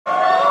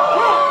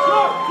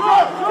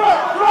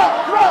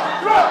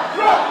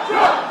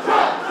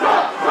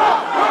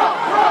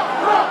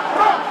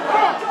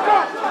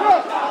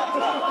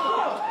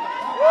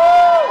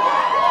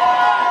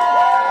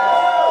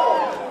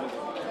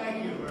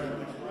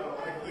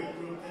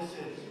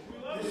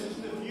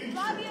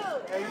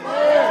First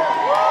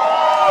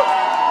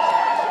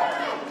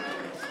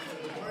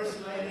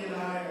Lady and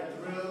I are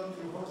thrilled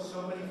to host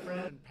so many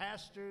friends and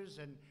pastors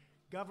and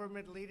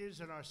government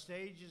leaders, and our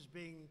stage is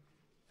being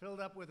filled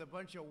up with a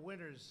bunch of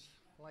winners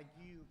like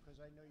you,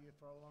 because I know you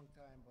for a long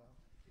time, Bob.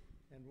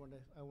 And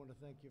I want to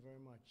thank you very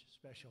much.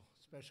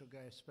 Special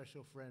guy,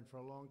 special friend for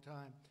a long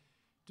time.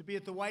 To be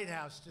at the White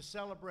House to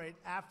celebrate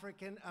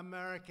African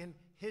American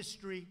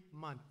History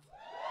Month.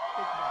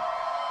 Big month.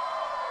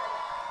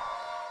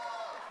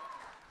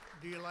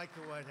 Do you like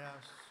the White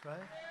House,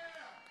 right?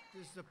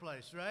 This is the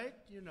place, right?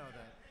 You know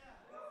that.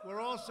 We're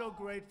also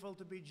grateful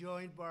to be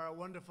joined by our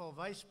wonderful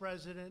Vice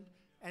President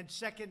and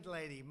Second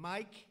Lady,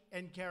 Mike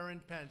and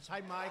Karen Pence.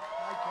 Hi, Mike.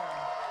 Hi,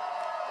 Karen.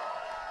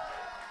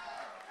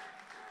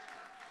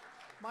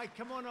 Mike,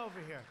 come on over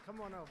here.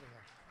 Come on over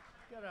here.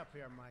 Get up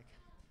here, Mike.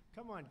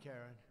 Come on,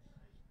 Karen.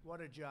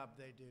 What a job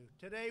they do.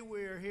 Today,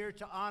 we're here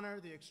to honor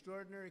the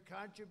extraordinary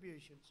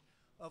contributions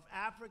of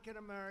African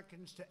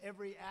Americans to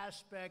every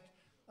aspect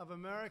of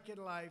American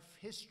life,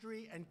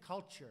 history, and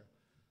culture.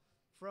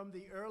 From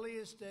the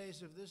earliest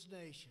days of this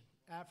nation,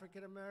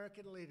 African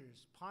American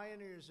leaders,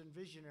 pioneers, and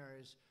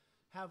visionaries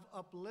have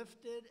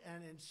uplifted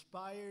and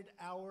inspired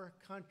our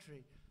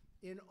country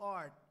in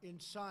art, in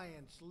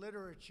science,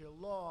 literature,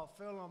 law,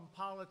 film,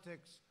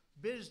 politics,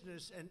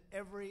 business, and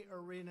every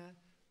arena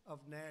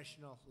of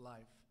national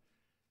life.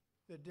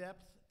 The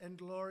depth and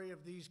glory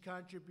of these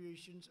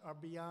contributions are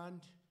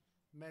beyond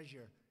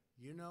measure.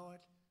 You know it,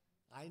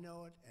 I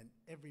know it, and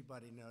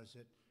everybody knows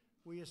it.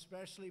 We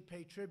especially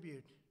pay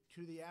tribute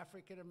to the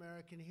African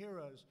American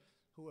heroes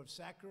who have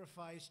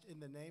sacrificed in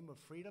the name of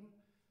freedom,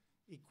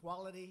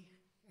 equality,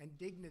 and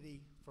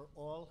dignity for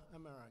all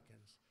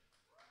Americans.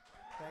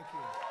 Thank you.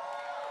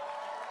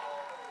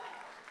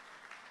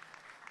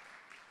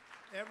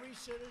 Every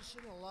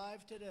citizen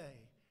alive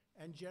today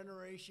and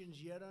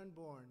generations yet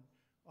unborn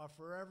are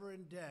forever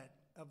in debt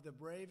of the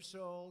brave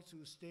souls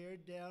who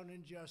stared down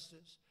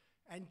injustice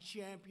and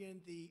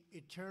championed the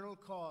eternal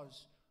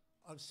cause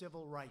of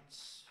civil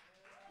rights.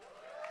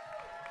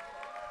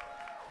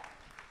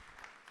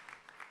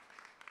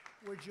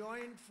 We're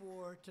joined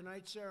for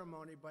tonight's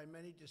ceremony by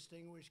many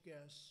distinguished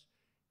guests,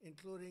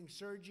 including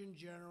Surgeon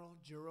General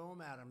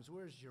Jerome Adams.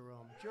 Where's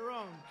Jerome?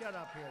 Jerome, get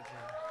up here,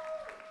 Jerome.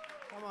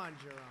 Come on,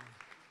 Jerome.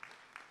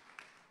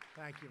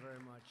 Thank you very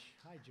much.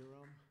 Hi,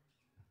 Jerome.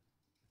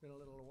 It's been a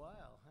little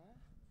while, huh?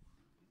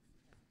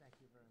 Thank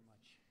you very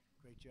much.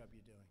 Great job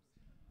you're doing.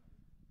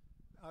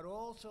 I'd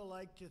also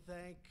like to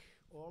thank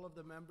all of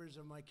the members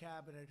of my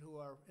cabinet who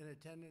are in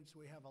attendance.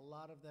 We have a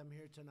lot of them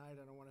here tonight,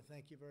 and I want to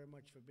thank you very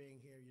much for being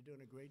here. You're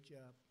doing a great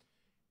job.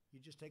 You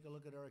just take a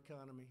look at our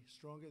economy,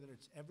 stronger than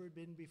it's ever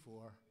been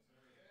before.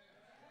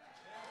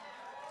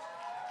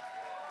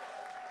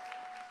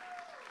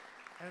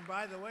 And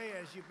by the way,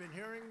 as you've been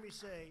hearing me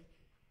say,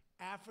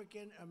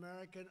 African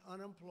American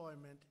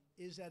unemployment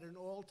is at an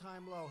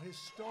all-time low,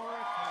 historic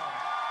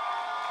low.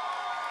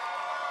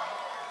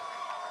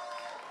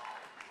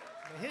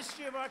 The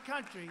history of our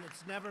country,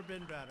 it's never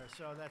been better,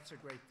 so that's a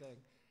great thing.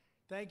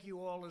 Thank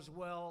you all as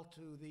well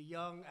to the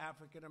young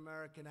African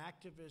American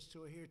activists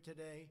who are here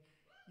today.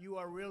 You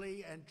are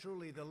really and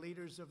truly the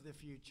leaders of the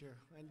future,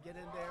 and get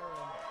in there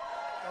and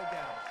go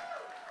get it.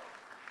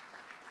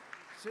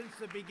 Since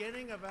the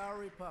beginning of our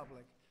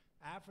republic,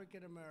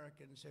 African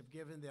Americans have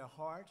given their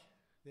heart,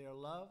 their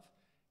love,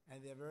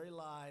 and their very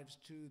lives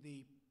to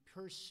the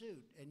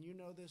pursuit, and you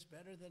know this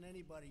better than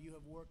anybody. You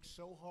have worked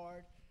so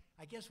hard.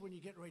 I guess when you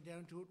get right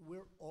down to it,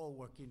 we're all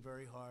working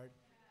very hard.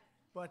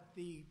 But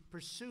the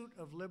pursuit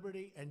of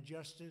liberty and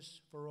justice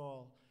for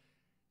all.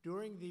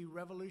 During the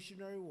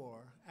Revolutionary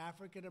War,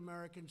 African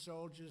American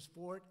soldiers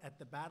fought at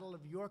the Battle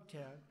of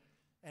Yorktown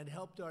and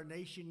helped our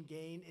nation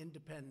gain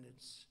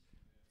independence.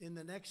 In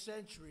the next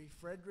century,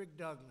 Frederick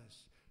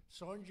Douglass,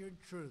 Sojourner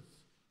Truth,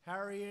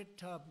 Harriet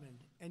Tubman,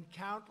 and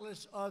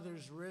countless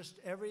others risked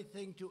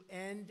everything to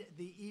end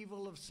the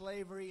evil of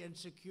slavery and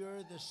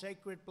secure the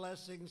sacred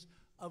blessings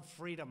of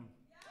freedom.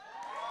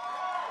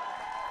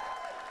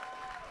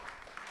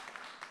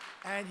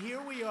 And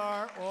here we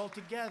are all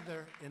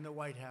together in the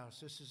White House.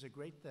 This is a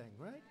great thing,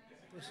 right?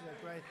 This is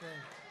a great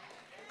thing.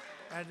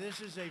 And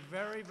this is a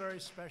very, very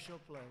special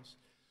place.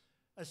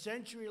 A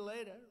century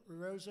later,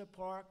 Rosa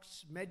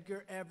Parks,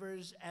 Medgar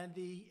Evers, and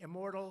the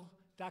immortal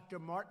Dr.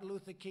 Martin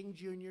Luther King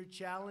Jr.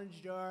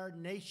 challenged our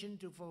nation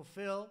to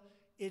fulfill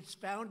its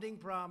founding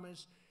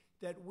promise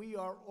that we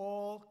are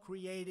all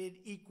created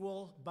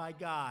equal by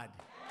God.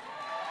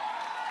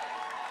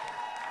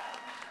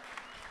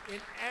 In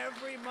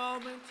every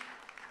moment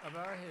of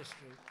our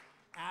history,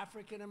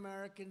 African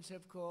Americans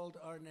have called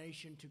our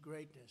nation to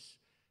greatness.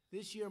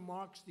 This year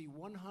marks the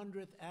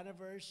 100th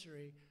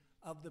anniversary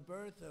of the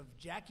birth of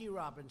Jackie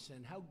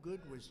Robinson. How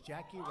good was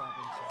Jackie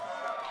Robinson?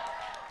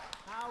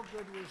 How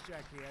good was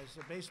Jackie? As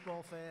a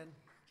baseball fan,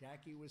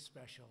 Jackie was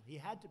special. He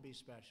had to be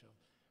special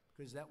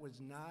because that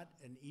was not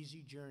an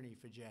easy journey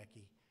for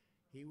Jackie.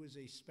 He was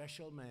a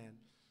special man.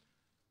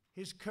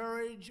 His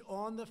courage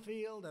on the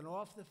field and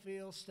off the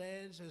field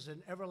stands as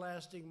an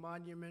everlasting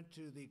monument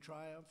to the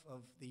triumph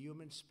of the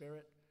human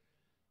spirit.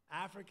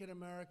 African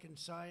American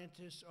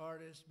scientists,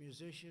 artists,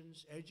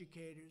 musicians,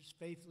 educators,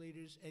 faith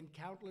leaders, and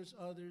countless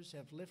others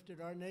have lifted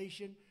our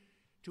nation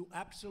to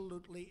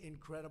absolutely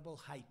incredible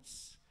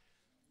heights.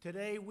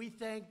 Today, we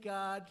thank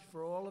God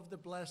for all of the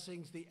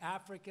blessings the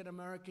African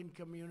American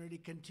community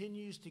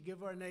continues to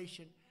give our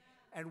nation,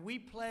 and we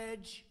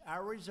pledge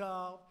our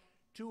resolve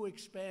to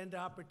expand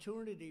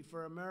opportunity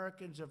for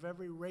Americans of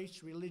every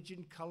race,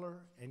 religion,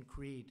 color, and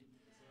creed.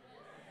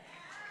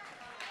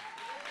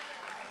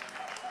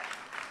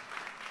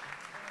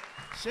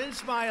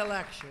 Since my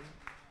election,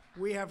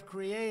 we have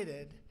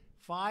created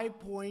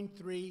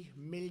 5.3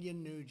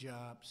 million new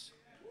jobs.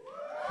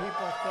 People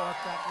thought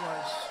that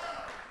was,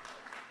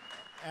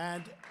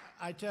 and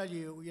I tell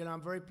you,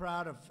 I'm very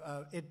proud of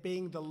it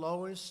being the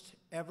lowest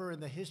ever in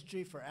the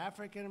history for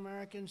African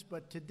Americans,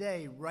 but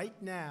today, right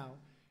now,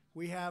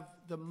 we have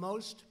the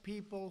most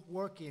people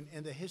working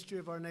in the history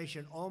of our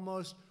nation,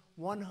 almost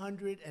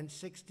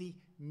 160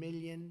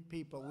 million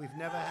people. We've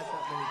never had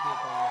that many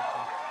people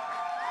working.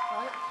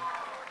 Right?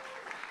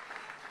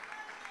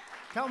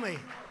 Tell me,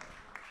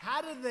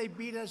 how did they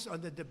beat us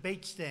on the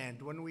debate stand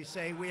when we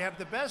say we have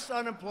the best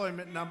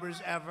unemployment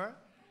numbers ever,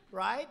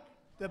 right?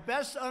 The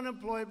best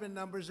unemployment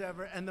numbers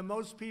ever and the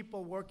most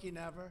people working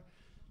ever.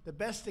 The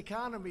best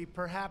economy,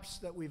 perhaps,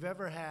 that we've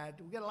ever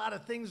had. We got a lot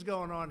of things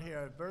going on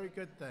here, very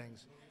good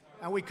things.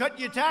 And we cut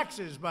your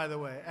taxes, by the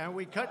way, and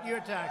we cut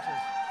your taxes.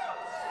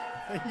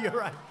 You're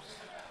right.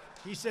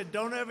 He said,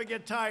 don't ever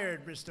get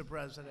tired, Mr.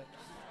 President.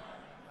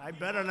 I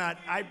better not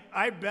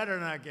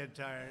get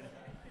tired.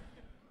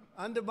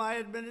 Under my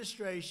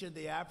administration,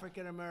 the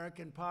African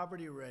American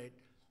poverty rate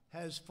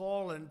has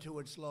fallen to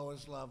its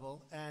lowest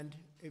level, and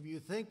if you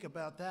think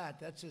about that,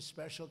 that's a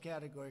special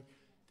category.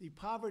 The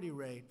poverty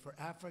rate for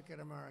African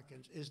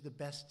Americans is the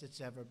best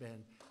it's ever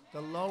been, the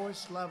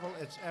lowest level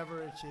it's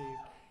ever achieved.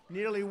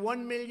 Nearly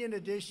 1 million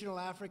additional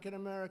African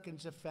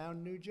Americans have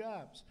found new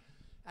jobs.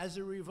 As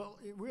a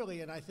really,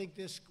 and I think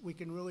this we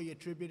can really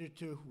attribute it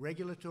to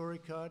regulatory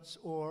cuts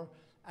or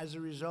as a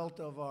result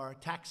of our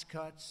tax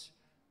cuts,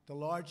 the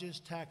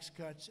largest tax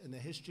cuts in the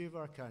history of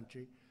our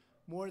country.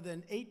 More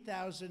than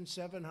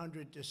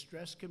 8,700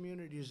 distressed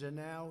communities are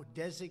now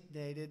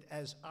designated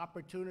as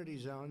opportunity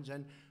zones.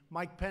 And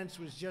Mike Pence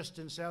was just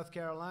in South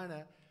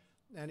Carolina,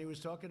 and he was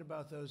talking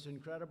about those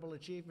incredible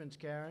achievements,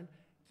 Karen,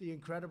 the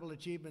incredible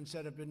achievements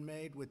that have been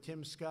made with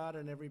Tim Scott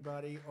and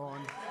everybody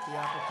on the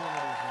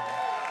opportunity zone.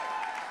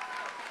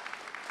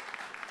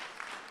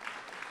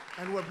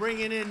 And we're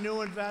bringing in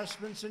new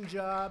investments and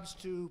jobs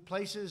to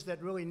places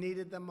that really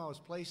needed them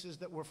most, places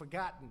that were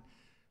forgotten.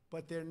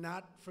 But they're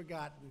not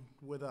forgotten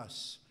with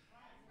us.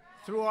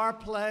 Through our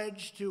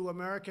pledge to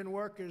American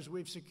workers,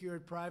 we've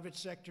secured private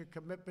sector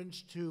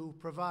commitments to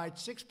provide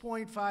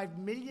 6.5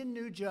 million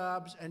new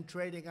jobs and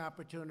trading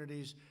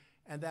opportunities,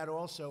 and that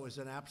also is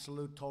an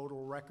absolute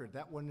total record.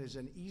 That one is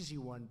an easy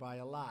one by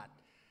a lot.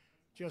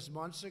 Just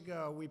months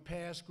ago, we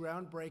passed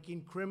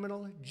groundbreaking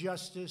criminal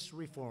justice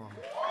reform.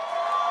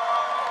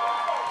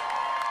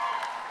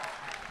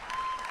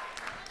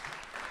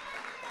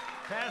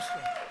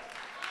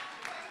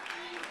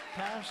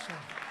 Pastor.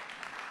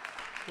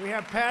 We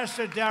have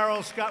Pastor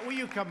Darrell Scott. Will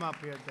you come up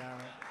here, Darrell?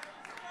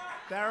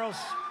 Darrell,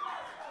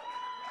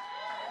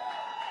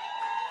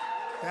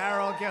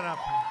 get up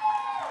here.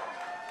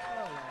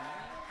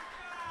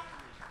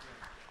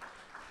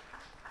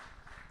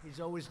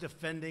 He's always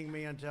defending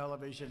me on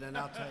television, and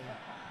I'll tell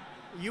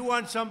you. You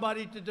want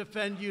somebody to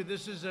defend you,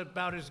 this is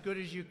about as good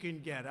as you can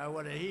get.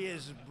 He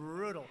is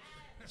brutal.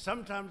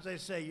 Sometimes they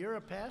say, you're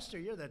a pastor,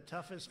 you're the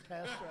toughest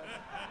pastor I've ever.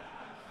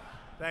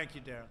 Thank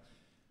you, Darrell.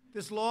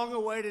 This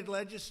long-awaited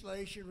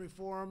legislation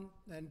reform,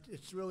 and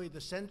it's really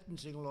the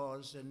sentencing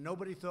laws, and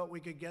nobody thought we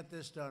could get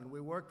this done. We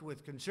worked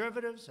with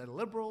conservatives and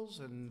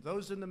liberals and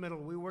those in the middle.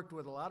 We worked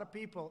with a lot of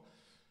people,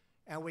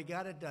 and we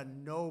got it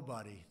done.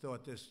 Nobody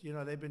thought this.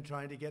 They've been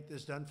trying to get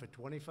this done for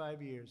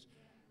 25 years,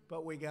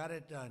 but we got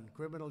it done.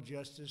 Criminal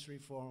justice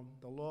reform.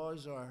 The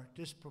laws are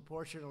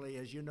disproportionately,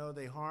 as you know,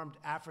 they harmed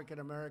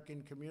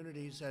African-American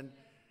communities and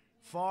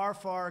far,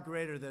 far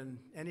greater than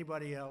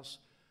anybody else.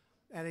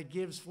 And it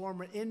gives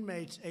former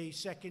inmates a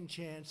second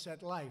chance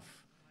at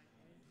life.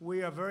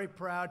 We are very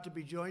proud to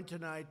be joined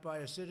tonight by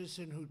a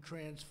citizen who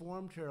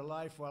transformed her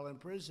life while in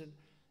prison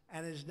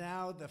and is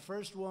now the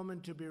first woman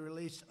to be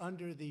released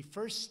under the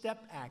First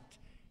Step Act,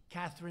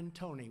 Catherine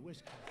Toney.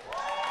 Where's Catherine?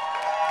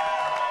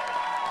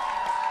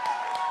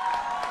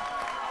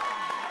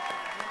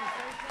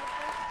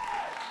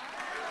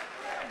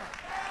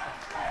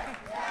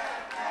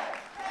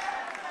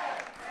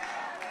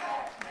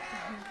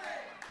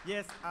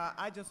 Yes,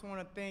 I just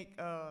want to thank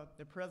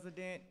the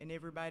president and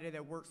everybody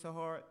that worked so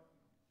hard,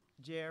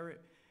 Jared,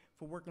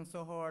 for working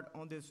so hard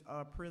on this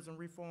prison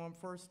reform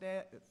First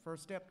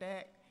Step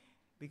Act,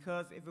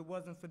 because if it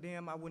wasn't for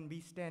them, I wouldn't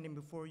be standing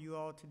before you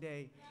all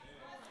today.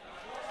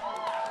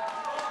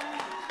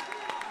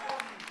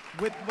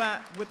 With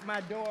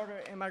my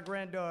daughter and my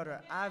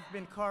granddaughter, I've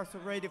been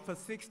incarcerated for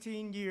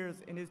 16 years,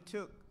 and it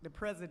took the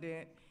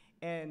president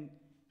and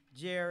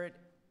Jared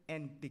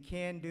and the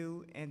Can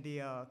Do and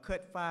the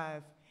Cut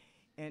 5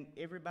 and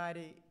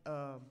everybody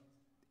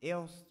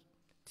else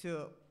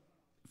to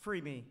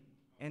free me.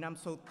 And I'm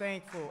so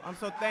thankful. I'm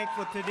so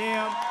thankful to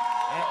them.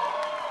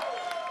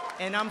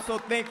 And I'm so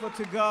thankful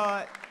to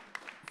God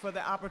for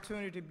the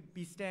opportunity to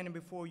be standing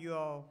before you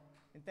all.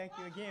 And thank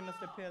you again,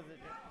 Mr. President.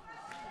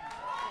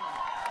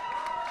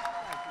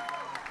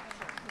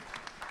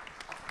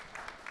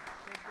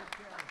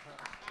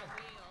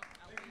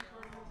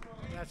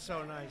 That's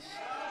so nice.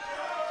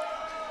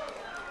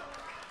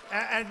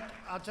 And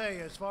I'll tell you,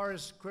 as far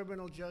as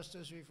criminal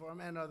justice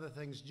reform and other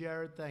things,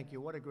 Jared, thank you.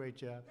 What a great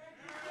job.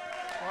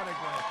 What a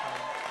great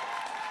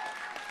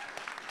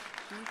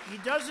job. He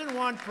doesn't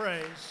want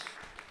praise.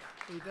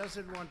 He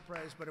doesn't want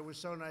praise, but it was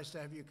so nice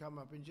to have you come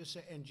up and just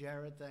say, and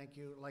Jared, thank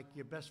you, like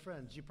your best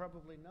friends. You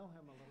probably know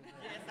him a little bit.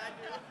 Yes, I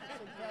do.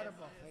 It's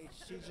incredible.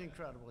 He's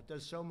incredible. It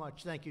does so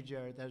much. Thank you,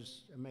 Jared. That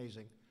was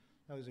amazing.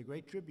 That was a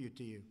great tribute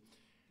to you.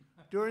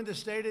 During the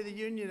State of the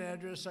Union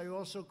address, I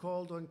also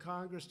called on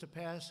Congress to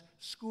pass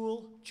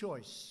school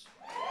choice.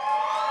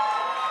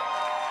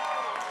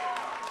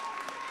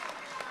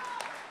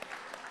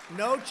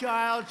 No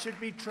child should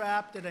be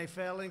trapped in a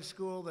failing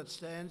school that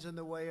stands in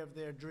the way of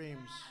their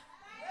dreams.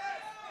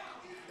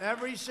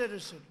 Every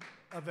citizen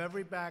of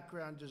every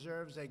background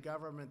deserves a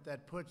government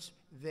that puts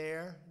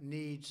their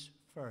needs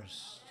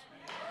first.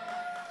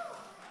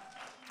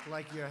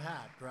 Like your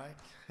hat, right?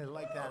 I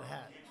like that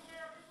hat.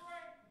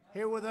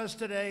 Here with us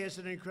today is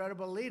an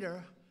incredible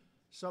leader.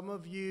 Some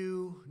of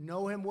you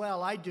know him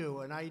well. I do,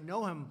 and I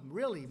know him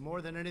really more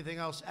than anything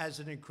else as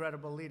an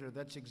incredible leader.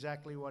 That's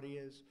exactly what he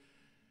is.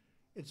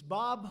 It's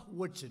Bob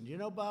Woodson. You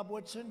know Bob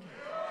Woodson?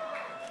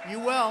 You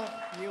will,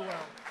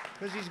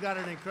 because he's got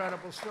an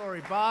incredible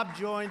story. Bob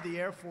joined the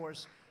Air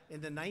Force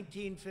in the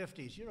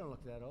 1950s. You don't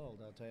look that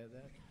old, I'll tell you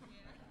that.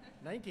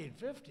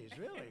 1950s,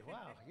 really?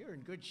 Wow, you're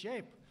in good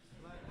shape.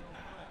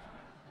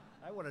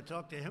 I want to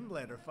talk to him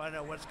later, find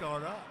out what's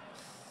going on.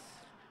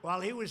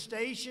 While he was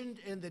stationed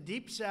in the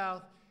Deep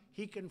South,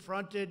 he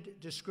confronted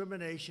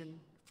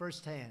discrimination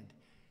firsthand.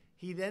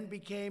 He then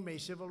became a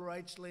civil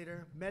rights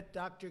leader, met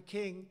Dr.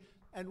 King,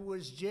 and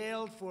was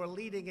jailed for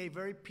leading a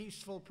very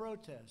peaceful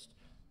protest.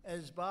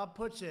 As Bob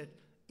puts it,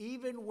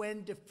 even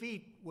when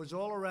defeat was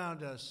all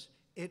around us,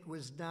 it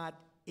was not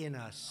in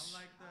us. I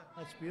like that.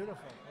 That's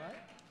beautiful, right?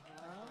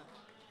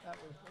 That's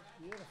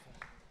beautiful.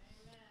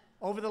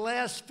 Over the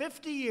last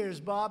 50 years,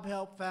 Bob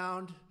helped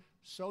found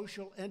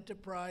social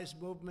enterprise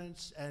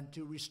movements and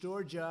to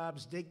restore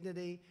jobs,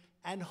 dignity,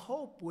 and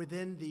hope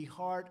within the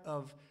heart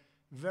of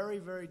very,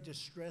 very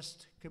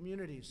distressed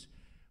communities.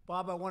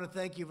 Bob, I want to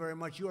thank you very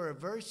much. You are a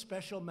very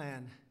special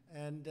man,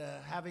 and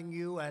having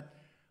you at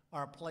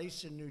our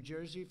place in New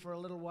Jersey for a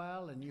little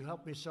while, and you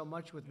helped me so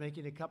much with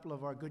making a couple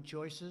of our good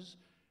choices.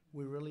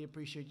 We really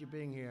appreciate you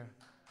being here.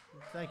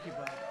 Thank you,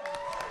 Bob.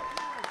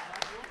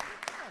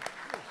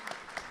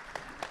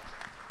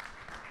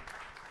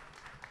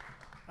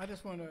 I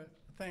just want to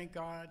thank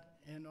God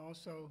and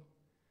also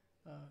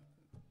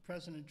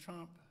President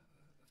Trump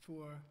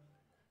for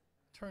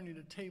turning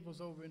the tables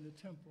over in the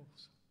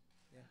temples.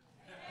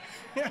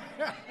 Yeah.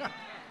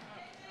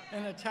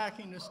 And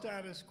attacking the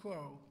status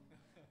quo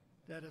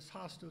that is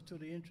hostile to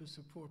the interests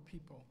of poor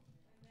people.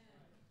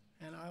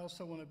 And I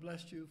also want to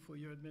bless you for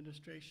your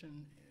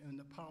administration and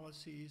the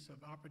policies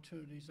of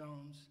opportunity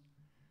zones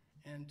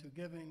and to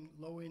giving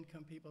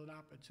low-income people an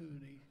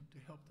opportunity to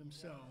help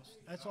themselves.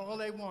 That's all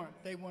they want.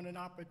 They want an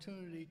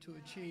opportunity to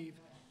achieve,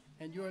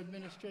 and your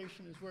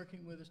administration is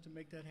working with us to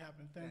make that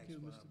happen. Thank you,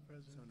 Mr.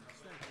 President.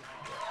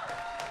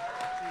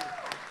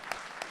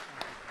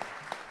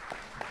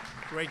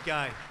 Great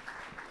guy.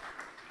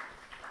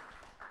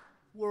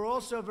 We're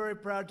also very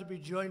proud to be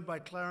joined by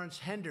Clarence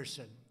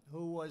Henderson,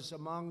 who was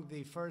among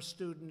the first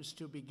students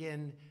to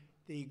begin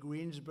the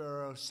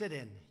Greensboro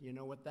sit-in. You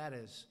know what that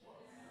is,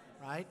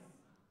 right?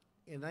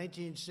 In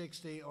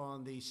 1960,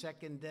 on the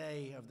second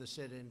day of the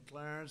sit-in,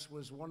 Clarence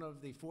was one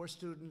of the 4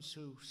 students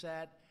who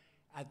sat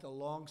at the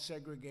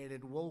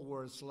long-segregated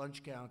Woolworth's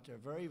lunch counter, a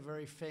very,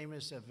 very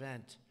famous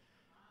event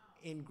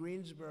in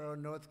Greensboro,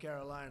 North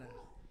Carolina.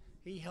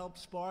 He helped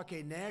spark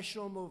a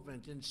national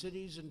movement in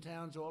cities and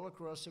towns all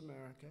across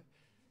America.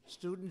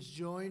 Students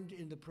joined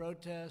in the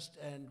protest,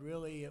 and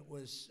really it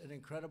was an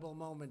incredible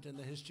moment in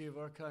the history of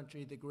our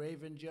country. The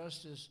grave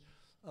injustice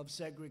of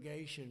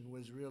segregation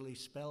was really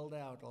spelled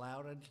out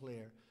loud and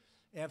clear.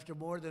 After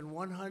more than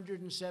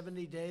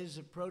 170 days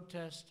of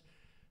protest,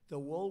 the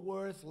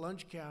Woolworth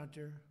lunch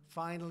counter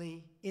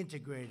finally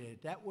integrated.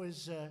 That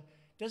was,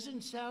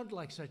 doesn't sound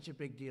like such a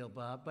big deal,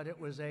 Bob, but it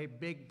was a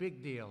big,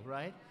 big deal,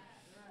 right?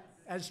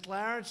 As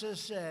Clarence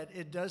has said,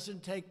 it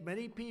doesn't take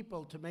many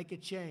people to make a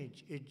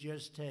change. It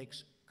just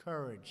takes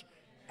courage.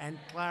 And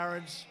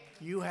Clarence,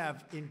 you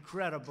have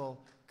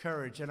incredible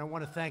courage, and I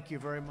want to thank you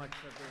very much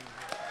for being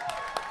here.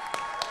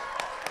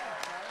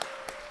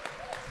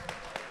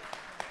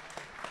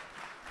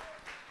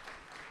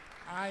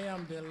 I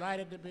am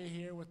delighted to be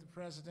here with the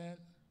president.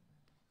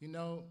 You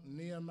know,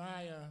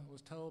 Nehemiah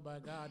was told by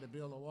God to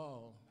build a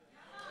wall,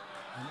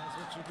 and that's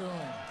what you're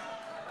doing.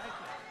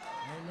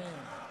 Amen.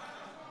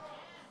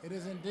 It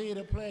is indeed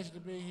a pleasure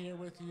to be here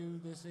with you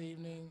this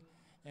evening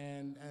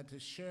and to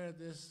share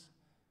this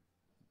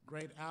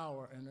great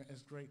hour and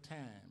this great time.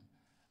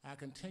 I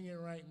continue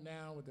right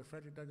now with the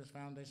Frederick Douglass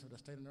Foundation of the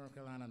State of North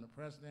Carolina and the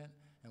President,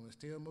 and we're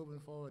still moving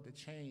forward to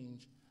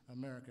change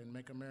America and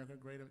make America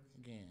great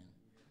again.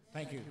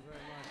 Thank you. Thank you very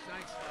much.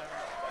 Thanks, Larry.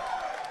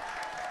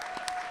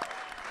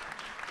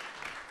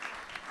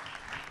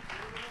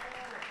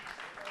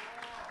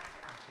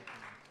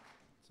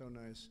 So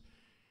nice.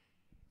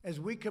 As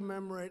we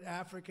commemorate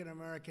African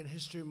American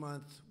History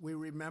Month, we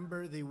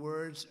remember the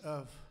words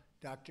of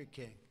Dr.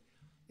 King.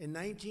 In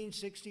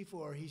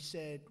 1964, he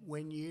said,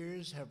 "When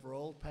years have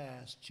rolled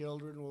past,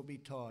 children will be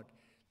taught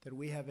that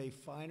we have a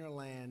finer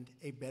land,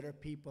 a better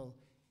people,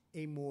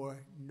 a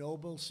more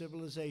noble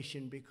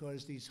civilization,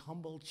 because these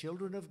humble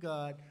children of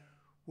God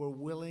were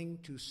willing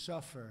to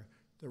suffer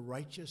the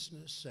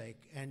righteousness'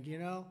 sake." And you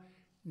know,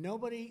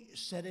 nobody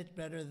said it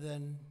better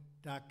than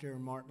Dr.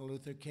 Martin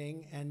Luther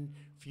King, and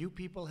few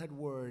people had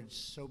words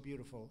so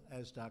beautiful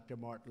as Dr.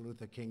 Martin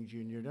Luther King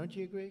Jr. Don't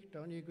you agree?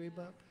 Don't you agree,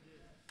 Bob?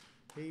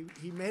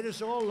 He made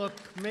us all look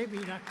maybe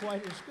not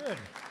quite as good.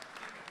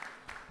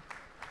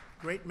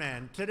 Great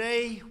man.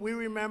 Today, we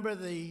remember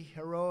the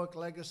heroic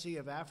legacy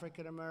of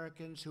African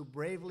Americans who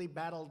bravely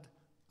battled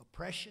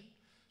oppression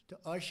to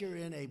usher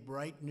in a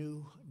bright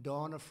new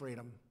dawn of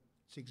freedom.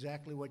 It's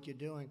exactly what you're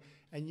doing.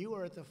 And you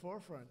are at the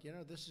forefront. You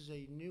know, this is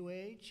a new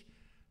age.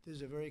 This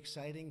is a very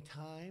exciting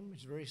time.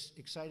 It's a very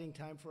exciting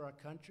time for our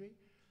country.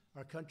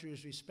 Our country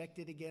is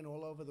respected again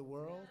all over the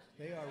world.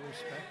 They are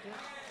respected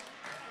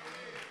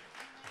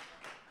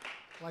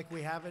like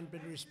we haven't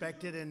been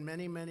respected in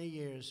many, many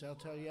years, I'll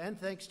tell you. And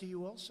thanks to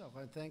you also,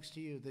 and thanks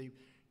to you.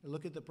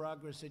 Look at the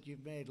progress that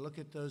you've made. Look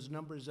at those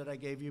numbers that I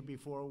gave you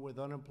before with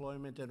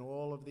unemployment and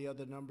all of the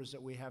other numbers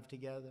that we have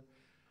together.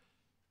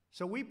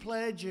 So we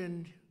pledge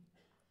in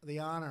the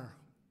honor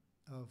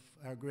of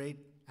our great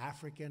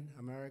African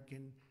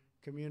American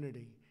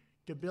community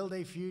to build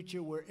a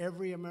future where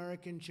every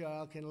American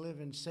child can live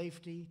in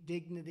safety,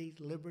 dignity,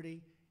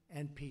 liberty,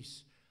 and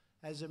peace.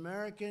 As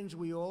Americans,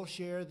 we all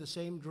share the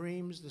same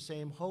dreams, the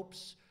same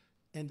hopes,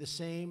 and the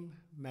same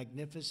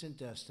magnificent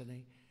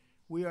destiny.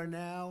 We are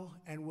now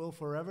and will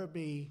forever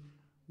be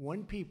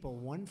one people,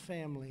 one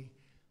family,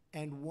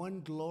 and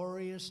one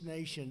glorious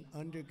nation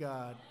under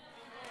God.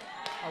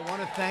 I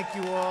want to thank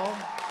you all.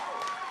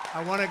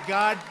 I want to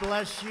God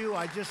bless you.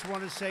 I just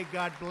want to say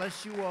God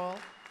bless you all,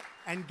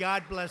 and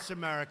God bless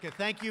America.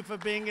 Thank you for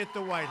being at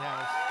the White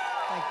House.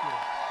 Thank you.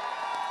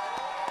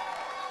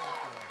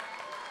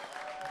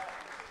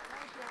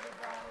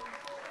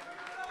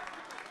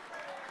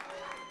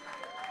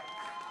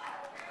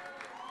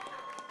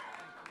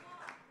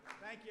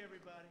 Thank you,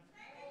 everybody.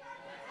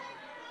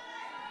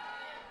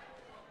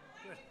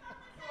 Good.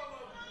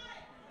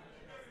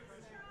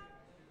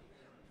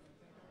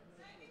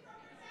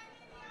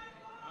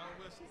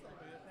 Well, she's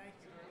over here. Thank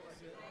you.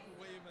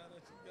 Wave at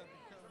her. She got the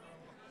cup.